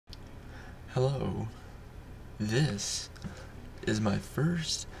Hello, this is my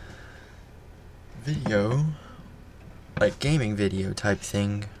first video, like gaming video type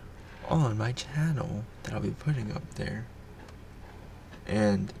thing, on my channel that I'll be putting up there.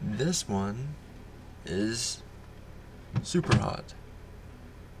 And this one is super hot.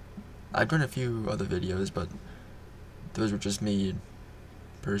 I've done a few other videos, but those were just me in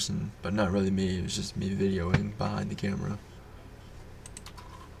person, but not really me, it was just me videoing behind the camera.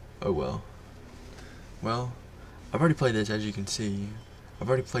 Oh well. Well, I've already played this, as you can see. I've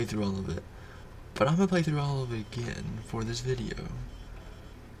already played through all of it. But I'm going to play through all of it again for this video.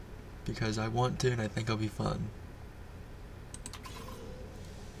 Because I want to, and I think it'll be fun.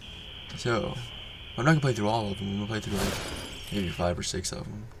 So, I'm not going to play through all of them. I'm going to play through like maybe 5 or 6 of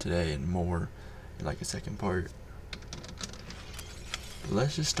them today and more in like a second part. But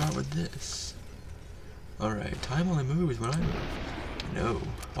let's just start with this. Alright, time only moves when I move. No.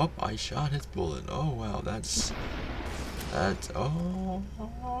 Oh, I shot his bullet. Oh, wow, that's, oh,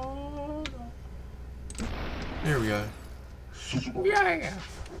 no. There we go. Yeah.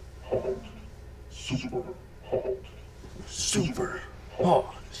 Super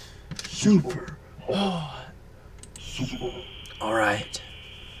hot. Super hot. Alright.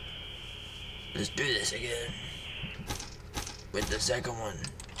 Let's do this again. With the second one.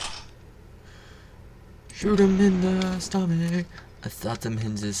 Shoot him in the stomach. I thought him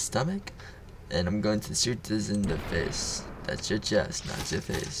in his stomach. And I'm going to shoot this in the face. That's your chest, not your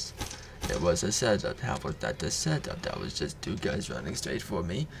face. It was a setup. How was that the setup? That was just 2 guys running straight for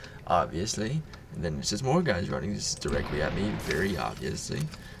me, obviously. And then it's just more guys running just directly at me, very obviously.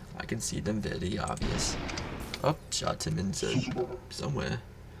 I can see them very obvious. Oh, shot him into somewhere.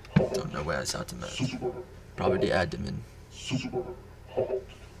 Don't know where I shot him at. Probably the abdomen.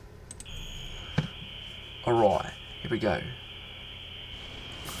 Alright, here we go.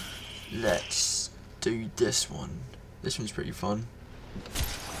 Let's do this one. This one's pretty fun.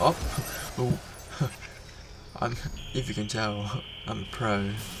 Oh, oh. If you can tell, I'm a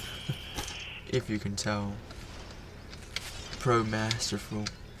pro. If you can tell. Pro masterful.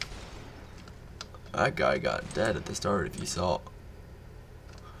 That guy got dead at the start if you saw.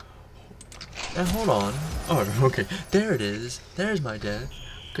 And hold on. Oh, okay. There it is. There's my death.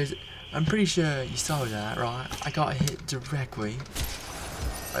 Because I'm pretty sure you saw that, right? I got hit directly.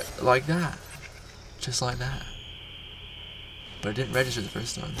 Like that. Just like that. But it didn't register the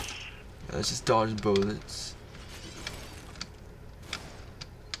first time. Let's just dodge bullets.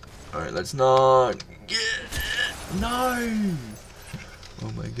 Alright, let's not get it. No!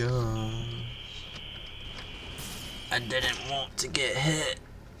 Oh my gosh. I didn't want to get hit.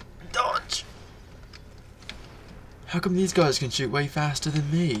 Dodge! How come these guys can shoot way faster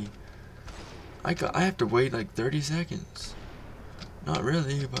than me? I have to wait like 30 seconds. Not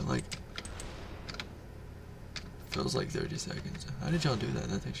really, but like feels like 30 seconds. How did y'all do that?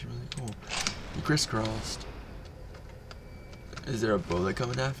 That's actually really cool. You crisscrossed. Is there a bullet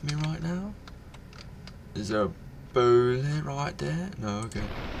coming after me right now? Is there a bullet right there? No, okay.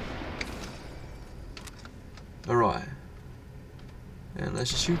 Alright. And let's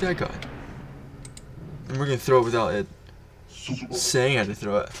just shoot that guy. And we're gonna throw it without it saying how to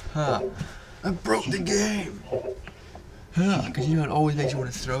throw it. Ha! I broke the game! Huh, because you know it always makes you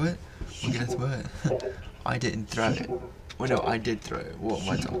want to throw it? Well, guess what? I didn't throw it. Well, no, I did throw it. What am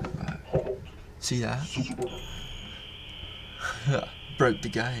I talking about? See that? Broke the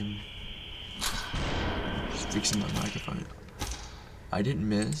game. Just fixing my microphone. I didn't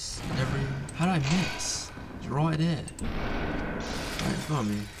miss. How did I miss? It's right there. Right in front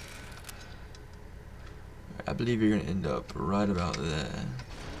of me. I believe you're going to end up right about there.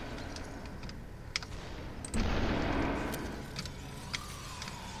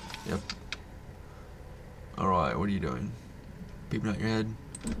 Yep. Alright, what are you doing? Peeping out your head?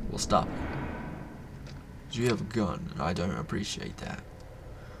 Well, stop. You have a gun. I don't appreciate that.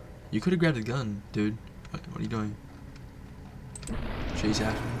 You could have grabbed a gun, dude. What are you doing? Chase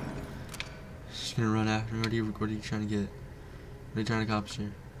after me? She's gonna run after me. What are you trying to get? What are you trying to accomplish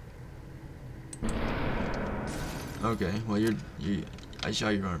here? Okay, well I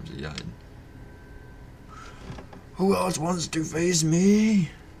shot your arms, you died. Who else wants to face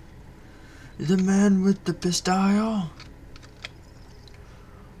me? The man with the pistol?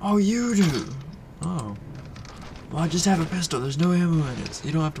 Oh, you do? Oh. Well, I just have a pistol. There's no ammo in it, so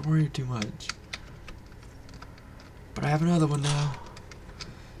you don't have to worry too much. But I have another one now.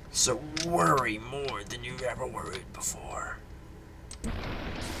 So worry more than you've ever worried before.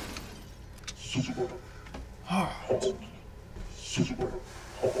 Hot.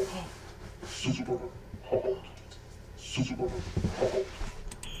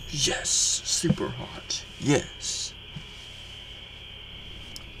 Yes, super hot. Yes.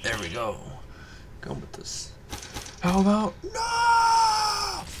 There we go. Go with this. How about no?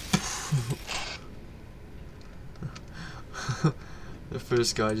 The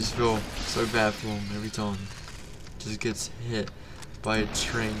first guy, just feel so bad for him every time. Just gets hit by a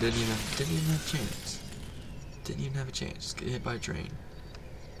train. Didn't even have a chance. Didn't even have a chance. Just get hit by a train.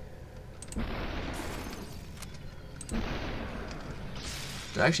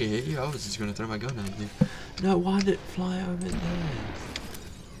 Did I actually hit you? I was just gonna throw my gun at you. No, why did it fly over his head?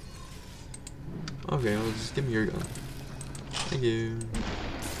 Okay, well, just give me your gun. Thank you.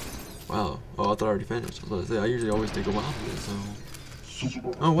 Wow. Oh, I thought I already finished. I was about to say, I usually always take a while for this, so.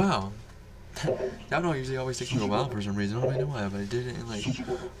 Oh, wow. That one usually always takes me a while for some reason. I don't really know why, but I did it in like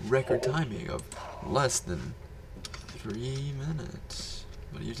record timing of less than 3 minutes.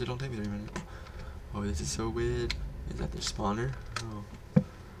 But it usually don't take me 3 minutes. Oh, this is so weird. Is that the spawner? Oh.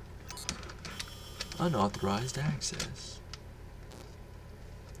 Unauthorized access.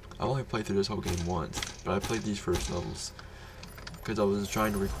 I've only played through this whole game once, but I played these first levels because I was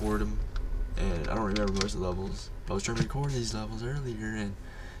trying to record them, and I don't remember most of the levels. But I was trying to record these levels earlier, and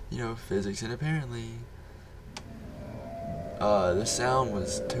you know, physics, and apparently the sound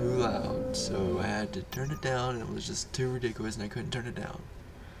was too loud, so I had to turn it down, and it was just too ridiculous, and I couldn't turn it down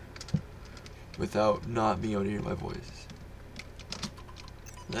without not being able to hear my voice.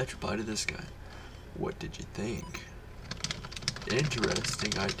 Let's reply to this guy. What did you think?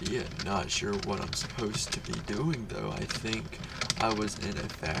 Interesting idea. Not sure what I'm supposed to be doing though. I think I was in a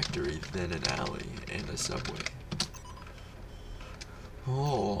factory, then an alley, and a subway.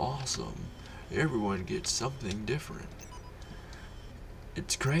 Oh, awesome. Everyone gets something different.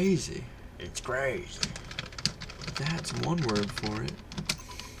 It's crazy. It's crazy. That's one word for it.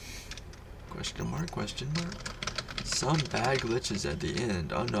 Question mark, question mark. Some bad glitches at the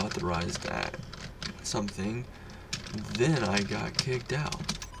end, unauthorized at something, then I got kicked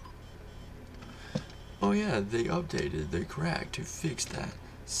out. Oh yeah, they updated the crack to fix that.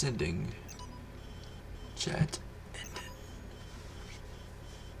 Sending. Chat ended.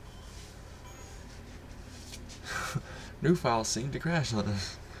 New file seemed to crash on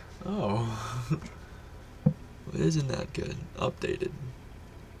us. Oh. Well, isn't that good? Updated.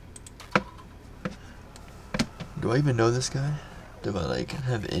 Do I even know this guy? Do I like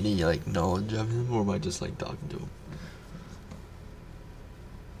have any like knowledge of him, or am I just like talking to him?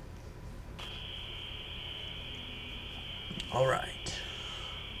 Alright.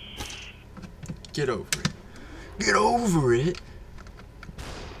 Get over it. Get over it?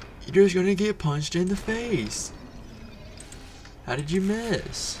 You're just gonna get punched in the face. How did you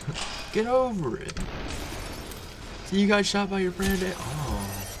miss? Get over it. So you got shot by your friend? Oh.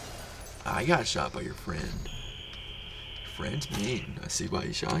 I got shot by your friend. Friend's mean. I see why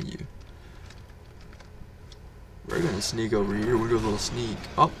he shot you. We're gonna sneak over here. We're doing a little sneak.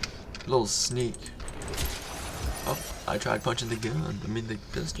 Oh, little sneak. Oh, I tried punching the gun. I mean the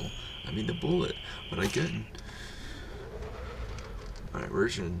pistol. I mean the bullet, but I couldn't. Alright, we're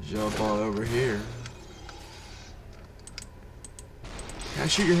just gonna jump on over here. Can I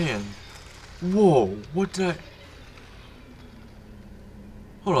shoot your hand? Whoa, what did I...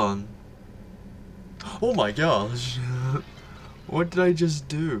 Hold on. Oh my gosh. What did I just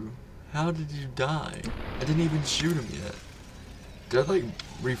do? How did you die? I didn't even shoot him yet. Did I like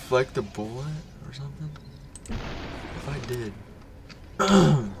reflect the bullet or something? If I did.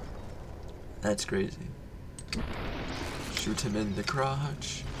 That's crazy. Shoot him in the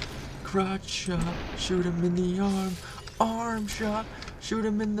crotch. Crotch shot. Shoot him in the arm. Arm shot. Shoot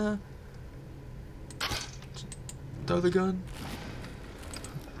him in the other gun.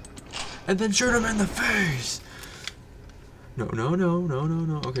 And then shoot him in the face. No, no, no, no, no,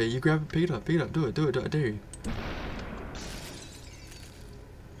 no. Okay, you grab it, pick it up, do it, I dare you.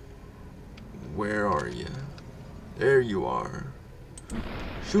 Where are you? There you are.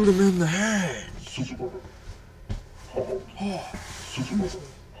 Shoot him in the head.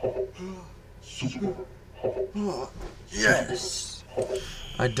 Yes.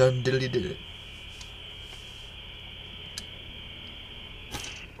 I done diddly did it.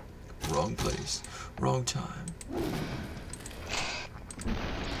 Wrong place, wrong time.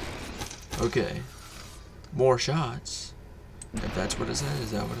 Okay. More shots. If that's what it said,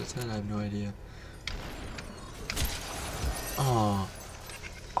 is that what it said? I have no idea. Oh.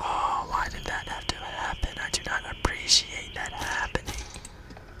 Oh, why did that have to happen? I do not appreciate that happening.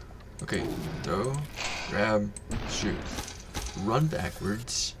 Okay, throw, grab, shoot. Run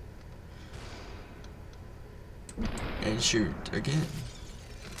backwards. And shoot again.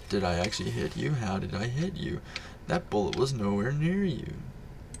 Did I actually hit you? How did I hit you? That bullet was nowhere near you.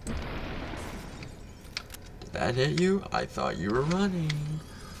 That hit you? I thought you were running.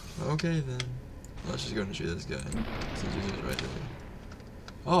 Okay then. Let's just go and shoot this guy. Since he's right there.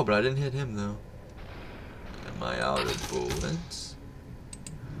 Oh, but I didn't hit him though. Am I out of bullets?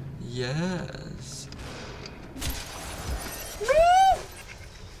 Yes. No!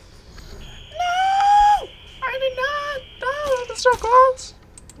 No! I did not! No, that's so close!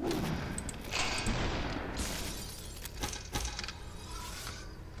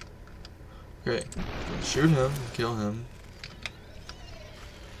 Great. Shoot him, kill him.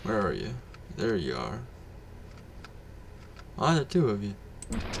 Where are you? There you are. Oh, there are two of you.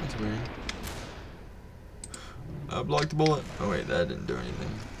 That's weird. I blocked the bullet. Oh wait, that didn't do anything.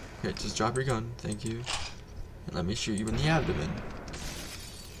 Okay, just drop your gun, thank you. And let me shoot you in the abdomen.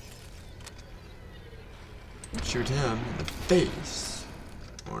 Shoot him in the face.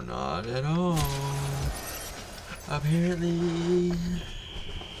 Or not at all. Apparently,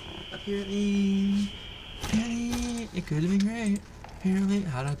 it could have been great. Apparently,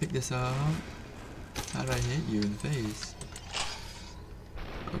 how did I pick this up? How did I hit you in the face?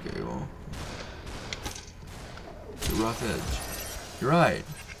 Okay, well. The rough edge. You're right.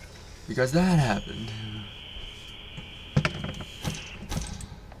 Because that happened.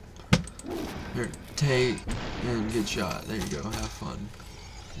 Here, take and get shot. There you go, have fun.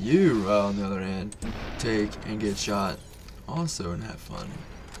 You, on the other hand, take and get shot also and have fun.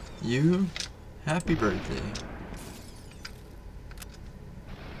 You, happy birthday.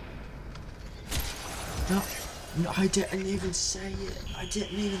 No, I didn't even say it. I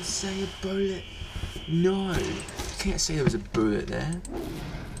didn't even say a bullet. No, you can't say there was a bullet there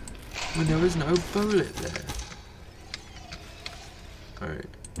when there was no bullet there. Alright.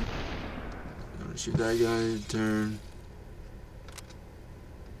 I'm gonna shoot that guy, turn.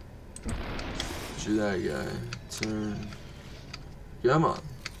 Shoot that guy, turn. Come on.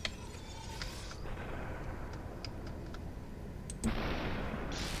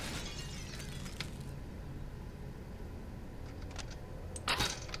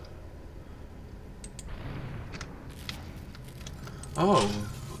 Oh,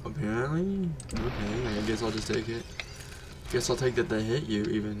 apparently? Okay, I guess I'll just take it. Guess I'll take that they hit you,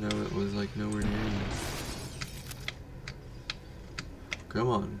 even though it was like nowhere near you. Come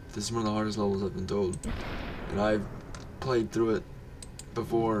on, this is one of the hardest levels I've been told. And I've played through it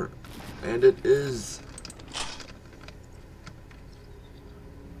before, and it is.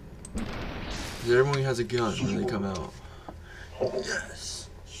 Everyone has a gun when they come out. Yes!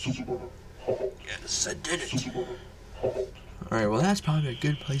 Yes, I did it! Alright, well that's probably a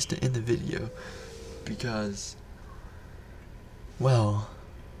good place to end the video, because, well,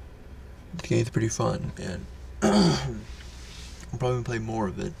 the game's pretty fun, and I'll probably play more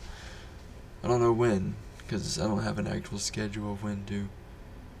of it. I don't know when, because I don't have an actual schedule of when to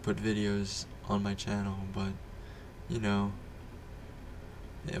put videos on my channel, but, you know,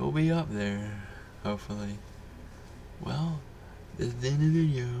 it will be up there, hopefully. Well, this is the end of the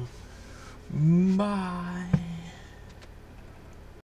video. Bye!